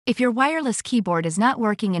If your wireless keyboard is not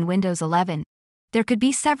working in Windows 11, there could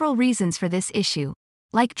be several reasons for this issue,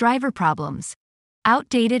 like driver problems.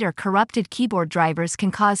 Outdated or corrupted keyboard drivers can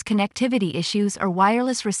cause connectivity issues or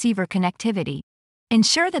wireless receiver connectivity.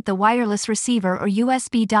 Ensure that the wireless receiver or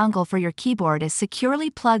USB dongle for your keyboard is securely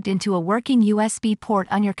plugged into a working USB port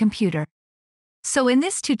on your computer. So in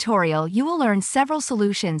this tutorial you will learn several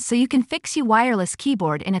solutions so you can fix your wireless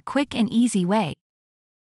keyboard in a quick and easy way.